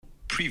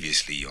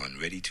Previously on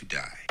Ready to Die.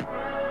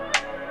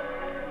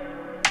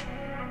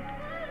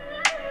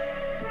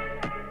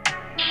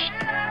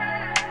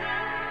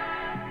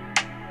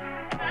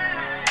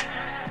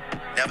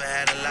 Never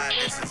had a lot,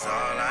 this is all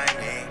I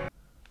need.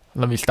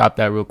 Let me stop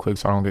that real quick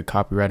so I don't get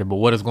copyrighted. But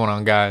what is going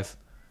on, guys?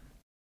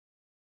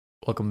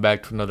 Welcome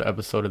back to another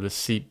episode of the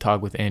Seep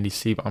Talk with Andy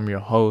Seep. I'm your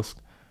host,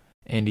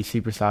 Andy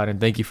Seeperside, and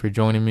thank you for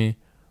joining me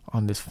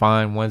on this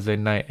fine Wednesday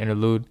night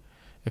interlude.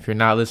 If you're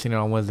not listening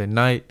on Wednesday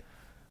night,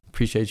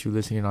 appreciate you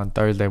listening on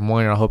Thursday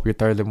morning. I hope your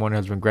Thursday morning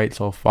has been great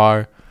so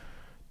far.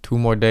 2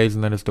 more days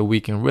and then it's the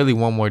weekend. Really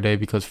 1 more day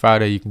because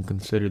Friday you can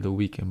consider the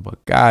weekend.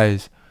 But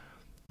guys,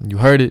 you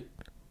heard it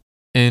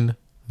in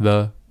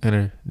the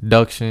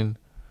introduction.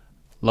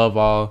 Love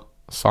All,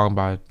 a song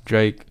by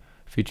Drake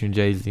featuring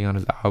Jay-Z on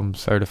his album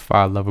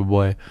Certified Lover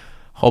Boy.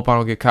 Hope I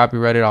don't get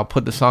copyrighted. I'll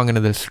put the song in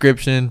the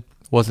description.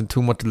 Wasn't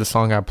too much of the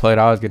song I played.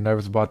 I always get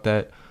nervous about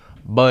that.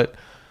 But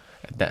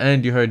at the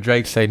end, you heard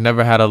Drake say,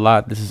 never had a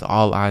lot, this is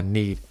all I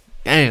need.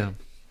 Damn.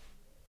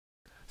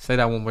 Say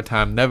that one more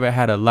time. Never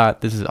had a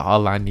lot, this is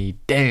all I need.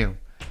 Damn.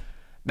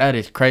 That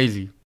is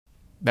crazy.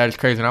 That is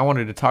crazy. And I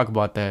wanted to talk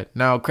about that.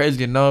 Now,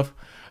 crazy enough,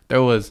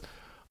 there was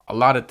a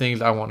lot of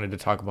things I wanted to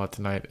talk about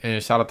tonight.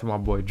 And shout out to my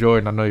boy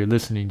Jordan. I know you're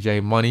listening,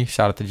 J Money.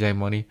 Shout out to J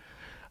Money.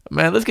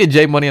 Man, let's get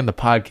J Money on the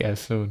podcast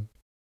soon.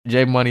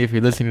 J Money, if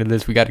you're listening to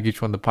this, we got to get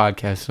you on the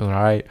podcast soon,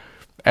 all right?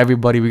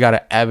 Everybody, we got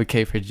to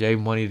advocate for J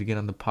Money to get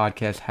on the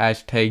podcast.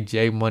 Hashtag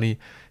J Money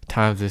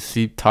times the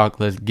Seep Talk.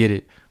 Let's get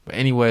it. But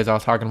anyways, I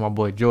was talking to my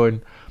boy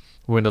Jordan.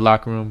 We're in the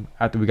locker room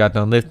after we got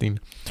done lifting.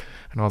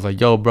 And I was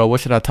like, yo, bro, what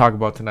should I talk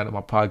about tonight on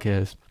my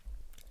podcast?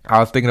 I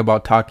was thinking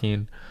about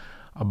talking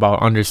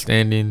about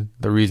understanding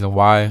the reason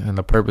why and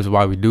the purpose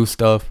why we do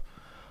stuff.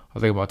 I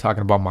was thinking about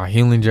talking about my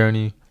healing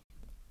journey.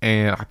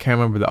 And I can't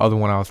remember the other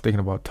one I was thinking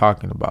about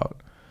talking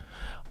about.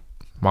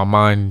 My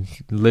mind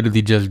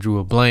literally just drew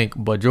a blank.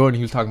 But Jordan,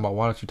 he was talking about,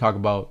 why don't you talk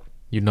about,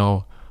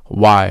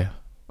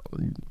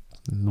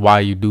 why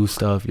you do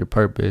stuff, your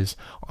purpose,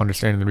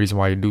 understanding the reason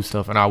why you do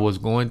stuff. And I was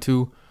going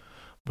to,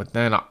 but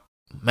then,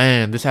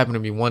 this happened to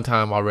me one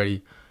time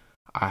already.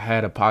 I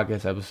had a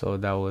podcast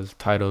episode that was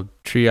titled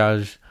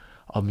Triage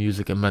of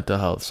Music and Mental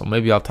Health. So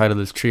maybe I'll title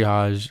this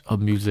Triage of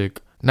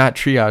Music. Not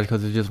Triage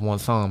because it's just one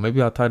song.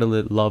 Maybe I'll title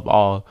it Love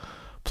All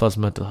plus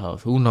Mental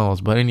Health. Who knows?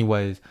 But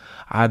anyways,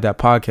 I had that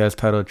podcast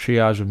titled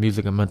Triage of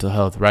Music and Mental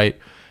Health, right?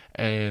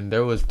 And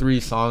there was 3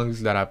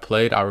 songs that I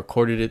played. I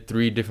recorded it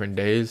 3 different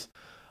days.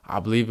 I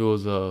believe it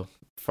was a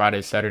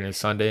Friday, Saturday,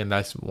 Sunday, and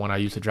that's when I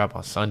used to drop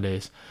on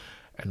Sundays.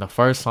 And the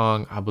first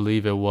song, I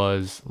believe it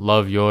was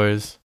Love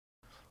Yours.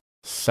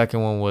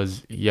 Second one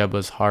was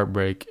Yeba's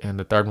Heartbreak. And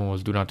the third one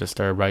was Do Not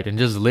Disturb, right? And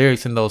just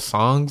lyrics in those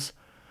songs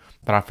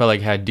that I felt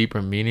like had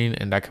deeper meaning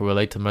and that could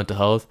relate to mental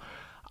health.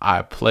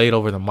 I played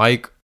over the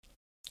mic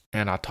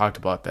and I talked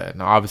about that.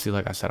 Now, obviously,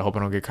 like I said, I hope I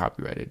don't get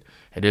copyrighted.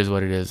 It is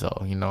what it is,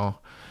 though,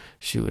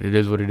 Shoot, it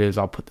is what it is.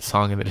 I'll put the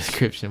song in the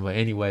description. But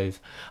anyways,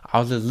 I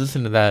was just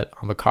listening to that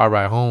on the car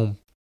ride home.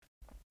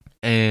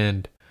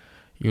 And,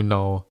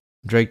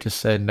 Drake just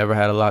said, never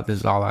had a lot, this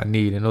is all I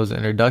need. And it was an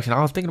introduction.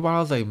 I was thinking about it, I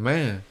was like,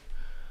 man,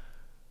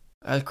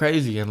 that's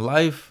crazy. In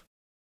life,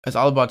 it's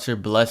all about your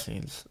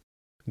blessings.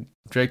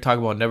 Drake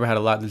talking about never had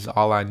a lot, this is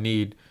all I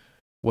need.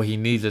 What he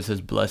needs is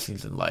his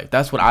blessings in life.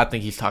 That's what I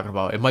think he's talking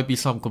about. It might be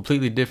something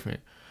completely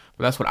different,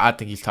 but that's what I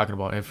think he's talking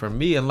about. And for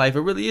me in life,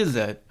 it really is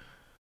that.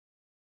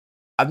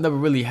 I've never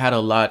really had a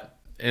lot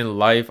in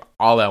life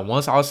all at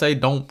once. I'll say,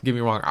 don't get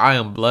me wrong, I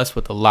am blessed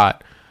with a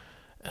lot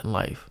in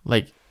life.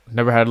 Like,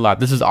 never had a lot.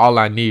 This is all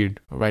I need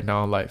right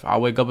now in life. I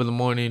wake up in the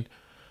morning.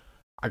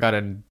 I got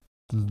a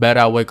bed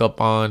I wake up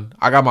on.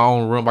 I got my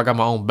own room. I got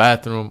my own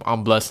bathroom.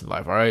 I'm blessed in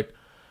life, all right?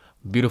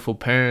 Beautiful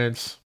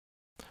parents.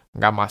 I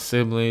got my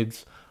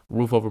siblings.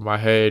 Roof over my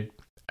head.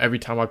 Every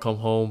time I come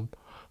home,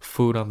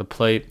 food on the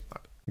plate.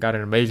 Got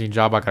an amazing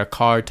job. I got a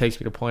car. It takes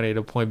me to point A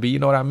to point B. You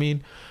know what I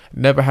mean?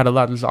 Never had a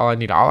lot. This is all I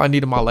need. All I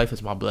need in my life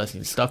is my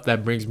blessings. Stuff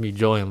that brings me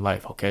joy in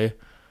life, okay?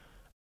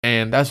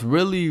 And that's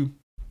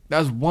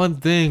one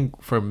thing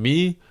for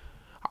me.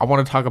 I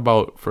want to talk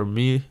about for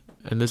me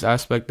in this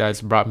aspect that's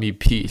brought me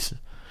peace.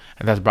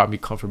 And that's brought me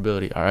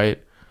comfortability, all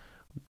right?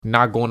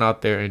 Not going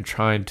out there and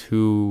trying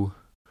to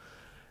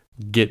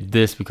get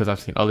this because I've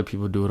seen other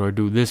people do it or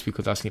do this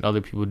because I've seen other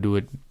people do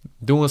it.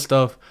 Doing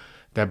stuff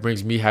that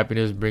brings me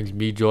happiness, brings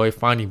me joy,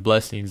 finding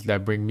blessings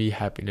that bring me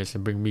happiness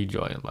and bring me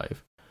joy in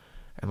life.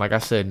 And like I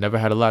said, never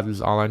had a lot, this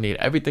is all I need.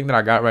 Everything that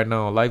I got right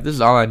now in life, this is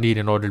all I need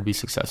in order to be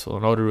successful,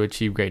 in order to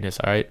achieve greatness,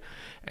 all right?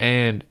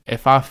 And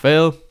if I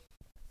fail,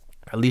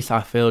 at least I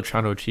failed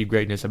trying to achieve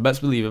greatness. And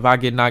best believe, if I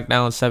get knocked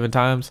down 7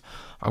 times,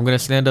 I'm going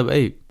to stand up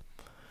 8.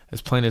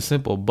 It's plain and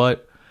simple.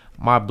 But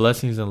my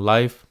blessings in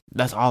life,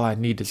 that's all I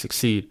need to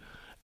succeed.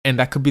 And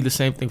that could be the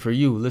same thing for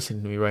you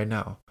listening to me right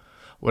now.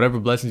 Whatever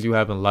blessings you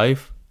have in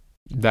life,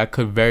 that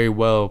could very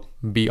well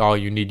be all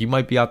you need. You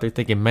might be out there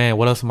thinking, man,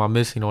 what else am I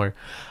missing? Or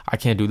I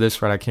can't do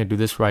this right. I can't do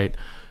this right.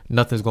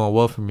 Nothing's going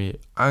well for me.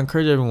 I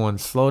encourage everyone,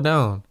 slow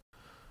down.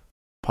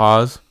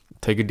 Pause.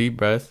 Take a deep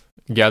breath.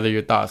 Gather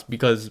your thoughts.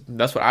 Because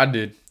that's what I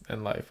did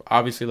in life.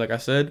 Obviously, like I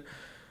said,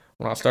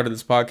 when I started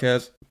this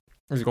podcast,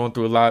 I was going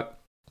through a lot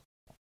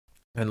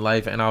in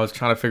life, and I was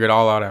trying to figure it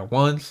all out at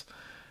once.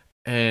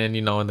 And,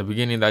 in the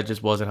beginning, that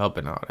just wasn't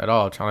helping out at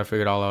all. Trying to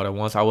figure it all out at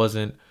once. I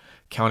wasn't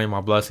counting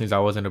my blessings. I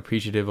wasn't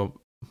appreciative of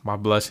my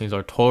blessings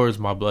or towards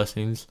my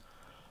blessings.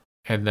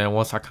 And then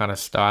once I kind of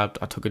stopped,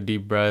 I took a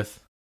deep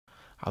breath.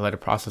 I let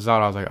it process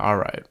out. I was like, all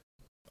right,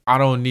 I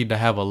don't need to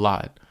have a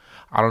lot.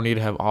 I don't need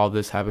to have all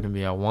this happen to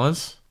me at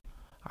once.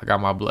 I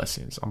got my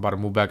blessings. I'm about to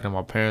move back into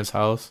my parents'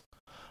 house.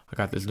 I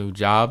got this new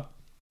job.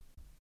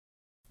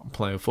 I'm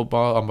playing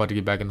football. I'm about to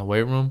get back in the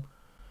weight room.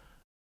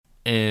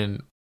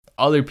 And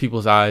other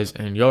people's eyes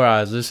and your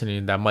eyes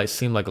listening, that might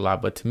seem like a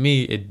lot, but to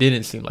me, it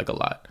didn't seem like a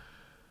lot.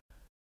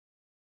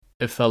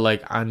 It felt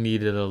like I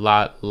needed a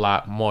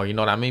lot more. You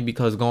know what I mean?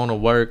 Because going to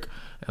work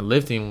and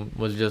lifting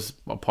was just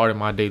a part of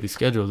my daily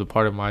schedule, it was a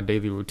part of my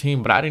daily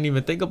routine, but I didn't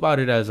even think about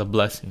it as a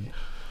blessing.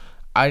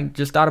 I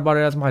just thought about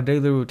it as my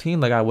daily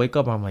routine. Like, I wake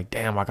up, I'm like,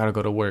 damn, I gotta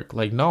go to work.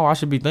 Like, no, I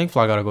should be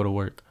thankful I gotta go to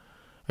work.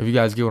 If you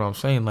guys get what I'm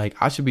saying, like,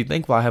 I should be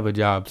thankful I have a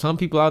job. Some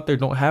people out there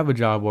don't have a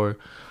job, or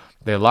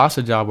they lost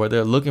a job, or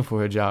they're looking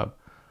for a job.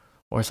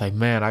 Or it's like,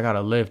 man, I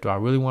gotta lift. Do I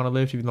really want to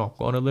lift? Even though I'm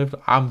going to lift,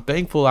 I'm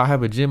thankful I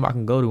have a gym I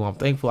can go to. I'm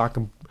thankful I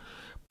can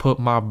put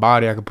my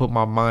body, I can put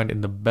my mind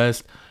in the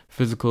best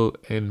physical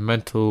and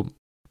mental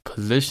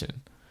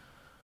position.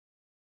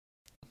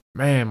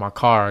 Man, my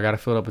car, I gotta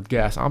fill it up with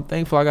gas. I'm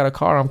thankful I got a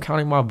car. I'm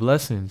counting my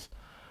blessings.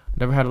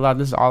 Never had a lot.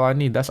 This is all I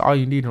need. That's all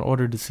you need in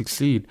order to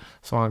succeed.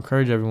 So I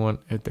encourage everyone,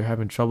 if they're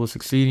having trouble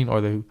succeeding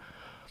or they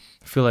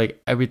feel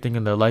like everything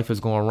in their life is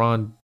going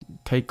wrong,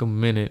 take a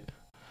minute,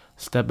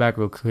 step back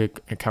real quick,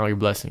 and count your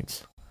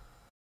blessings.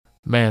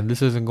 Man,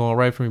 this isn't going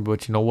right for me,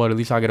 but you know what? At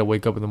least I get to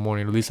wake up in the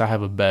morning. At least I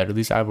have a bed. At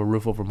least I have a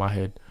roof over my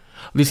head.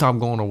 At least I'm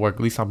going to work.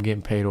 At least I'm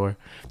getting paid. Or,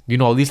 at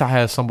least I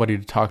have somebody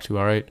to talk to,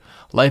 all right?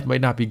 Life may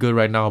not be good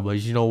right now,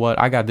 but you know what?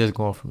 I got this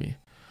going for me.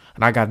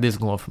 And I got this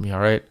going for me, all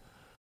right?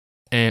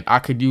 And I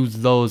could use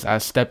those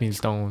as stepping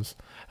stones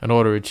in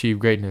order to achieve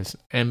greatness.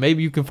 And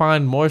maybe you can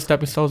find more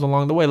stepping stones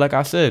along the way. Like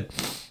I said,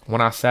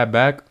 when I sat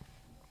back,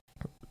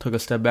 took a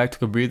step back,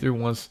 took a breather,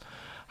 once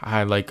I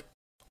had like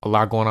a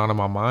lot going on in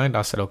my mind,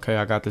 I said, okay,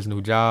 I got this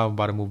new job. I'm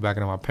about to move back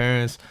into my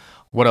parents.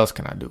 What else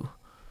can I do?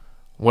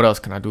 What else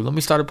can I do? Let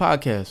me start a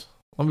podcast.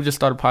 Let me just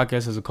start a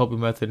podcast as a coping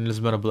method, and it's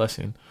been a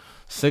blessing.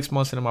 6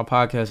 months into my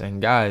podcast,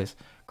 and guys,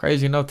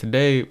 crazy enough,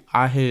 today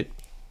I hit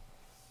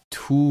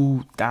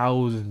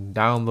 2,000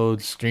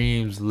 downloads,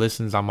 streams,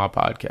 listens on my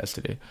podcast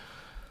today.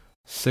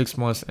 6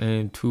 months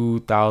and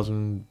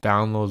 2,000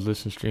 downloads,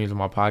 listens, streams on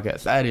my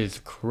podcast. That is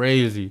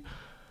crazy.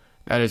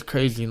 That is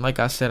crazy. And like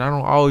I said, I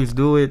don't always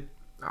do it.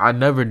 I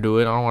never do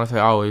it. I don't want to say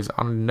always.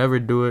 I never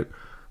do it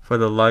for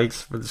the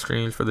likes, for the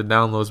streams, for the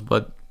downloads,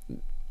 but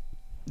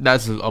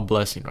that's a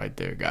blessing right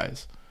there,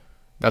 guys.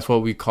 That's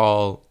what we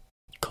call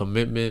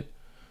commitment.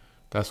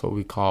 That's what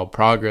we call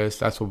progress.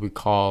 That's what we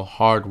call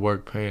hard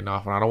work paying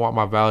off. And I don't want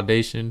my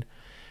validation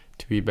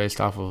to be based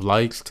off of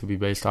likes, to be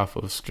based off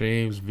of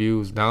streams,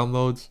 views,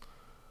 downloads.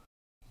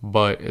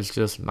 But it's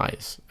just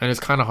nice. And it's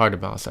kind of hard to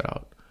balance that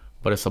out.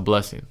 But it's a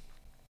blessing.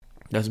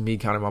 That's me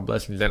counting my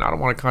blessings. And I don't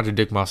want to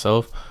contradict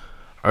myself.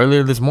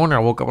 Earlier this morning, I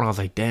woke up and I was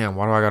like, damn,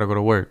 why do I got to go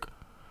to work?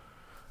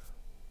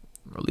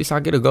 At least I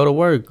get to go to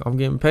work. I'm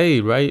getting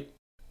paid, right?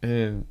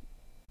 And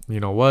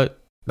you know what?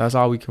 That's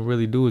all we can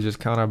really do is just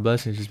count our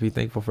blessings. Just be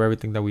thankful for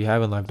everything that we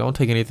have in life. Don't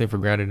take anything for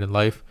granted in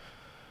life.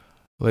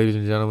 Ladies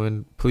and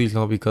gentlemen, please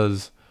don't,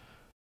 because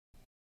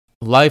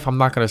life, I'm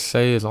not going to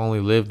say, is only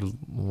lived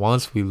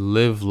once. We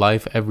live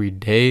life every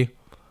day.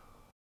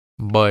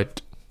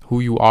 But who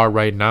you are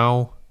right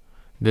now,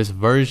 this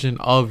version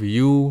of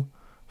you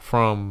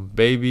from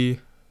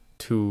baby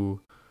to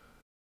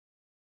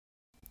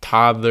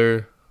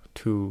toddler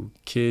to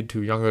kid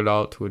to young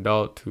adult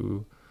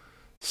to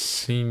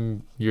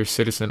senior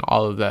citizen,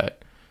 all of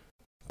that,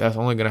 that's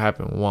only going to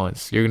happen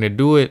once. You're going to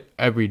do it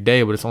every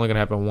day, but it's only going to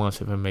happen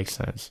once, if it makes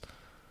sense.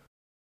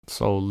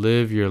 So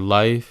live your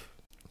life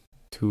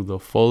to the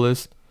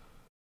fullest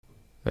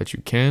that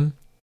you can,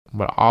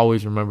 but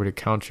always remember to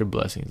count your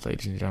blessings,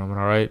 ladies and gentlemen,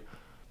 all right?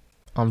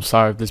 I'm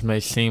sorry if this may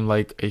seem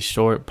like a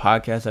short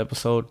podcast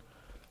episode.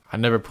 I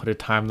never put a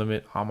time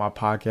limit on my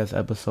podcast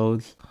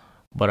episodes,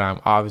 but I'm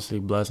obviously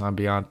blessed. I'm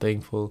beyond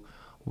thankful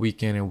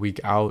week in and week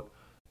out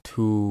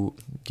to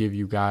give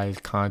you guys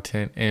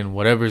content and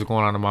whatever's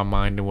going on in my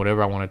mind and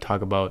whatever I want to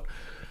talk about.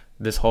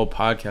 This whole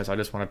podcast, I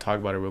just want to talk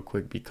about it real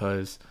quick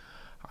because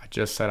I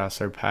just said I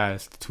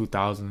surpassed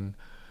 2,000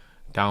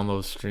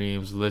 downloads,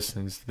 streams,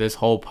 listens. This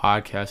whole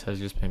podcast has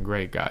just been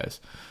great,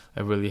 guys.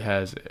 It really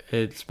has.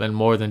 It's been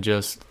more than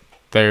just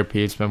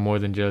therapy. It's been more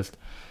than just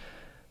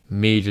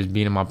me just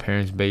being in my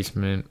parents'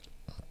 basement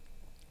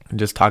and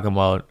just talking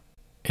about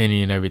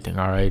any and everything,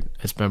 all right?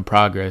 It's been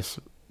progress,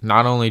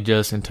 not only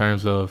just in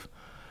terms of,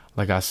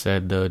 like I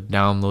said, the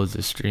downloads,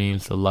 the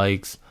streams, the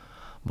likes,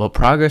 but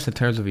progress in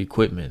terms of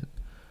equipment.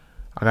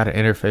 I got an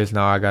interface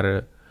now. I got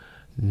a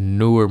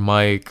newer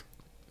mic.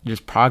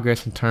 Just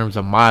progress in terms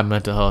of my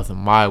mental health and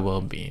my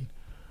well-being.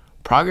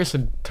 Progress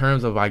in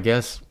terms of, I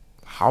guess,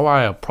 how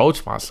I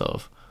approach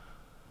myself.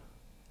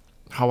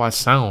 how I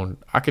sound.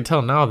 I can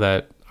tell now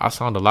that I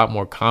sound a lot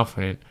more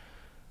confident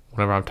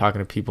whenever I'm talking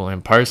to people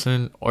in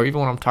person or even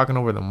when I'm talking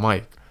over the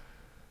mic.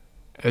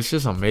 It's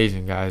just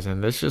amazing, guys,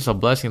 and it's just a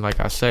blessing, like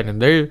I said.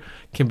 And there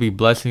can be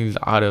blessings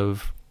out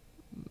of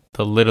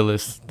the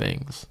littlest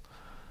things.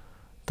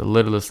 The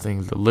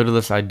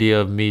littlest idea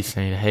of me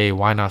saying, hey,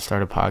 why not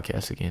start a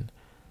podcast again?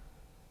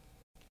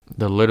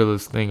 The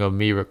littlest thing of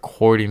me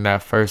recording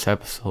that first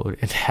episode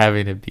and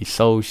having it be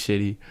so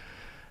shitty.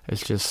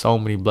 It's just so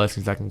many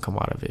blessings that can come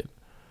out of it.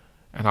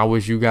 And I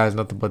wish you guys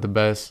nothing but the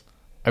best.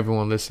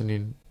 Everyone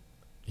listening,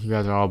 you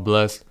guys are all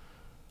blessed.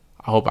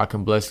 I hope I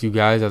can bless you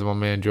guys, as my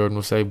man Jordan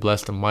will say,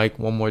 bless the mic.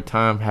 One more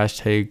time,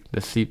 hashtag the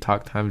Seep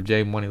Talk times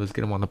J Money. Let's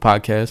get him on the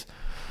podcast.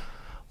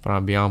 But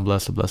I'm beyond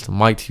blessed to bless the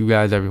mic to you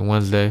guys every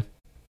Wednesday.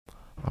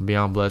 I'm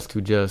beyond blessed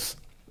to just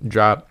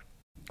drop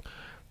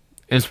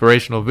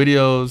inspirational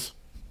videos,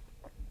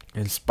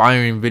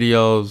 inspiring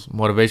videos,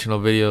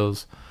 motivational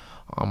videos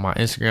on my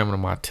Instagram and on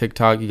my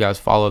TikTok. You guys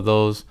follow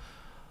those.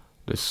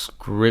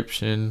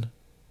 Description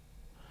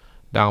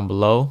down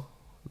below.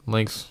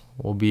 Links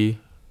will be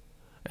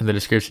in the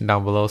description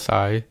down below.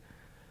 Sorry.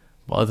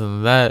 But other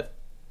than that,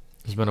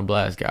 it's been a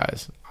blast,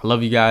 guys. I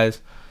love you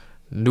guys.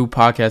 New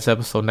podcast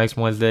episode next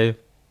Wednesday.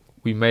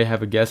 We may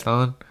have a guest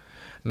on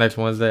next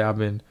Wednesday. I've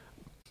been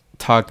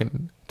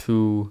talking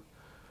to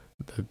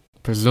the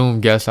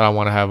presumed guest that I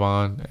want to have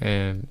on,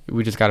 and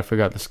we just got to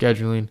figure out the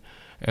scheduling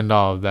and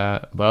all of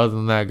that. But other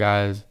than that,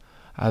 guys,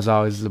 as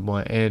always, it's the boy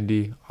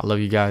Andy. I love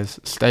you guys.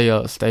 Stay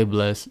up, stay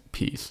blessed.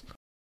 Peace.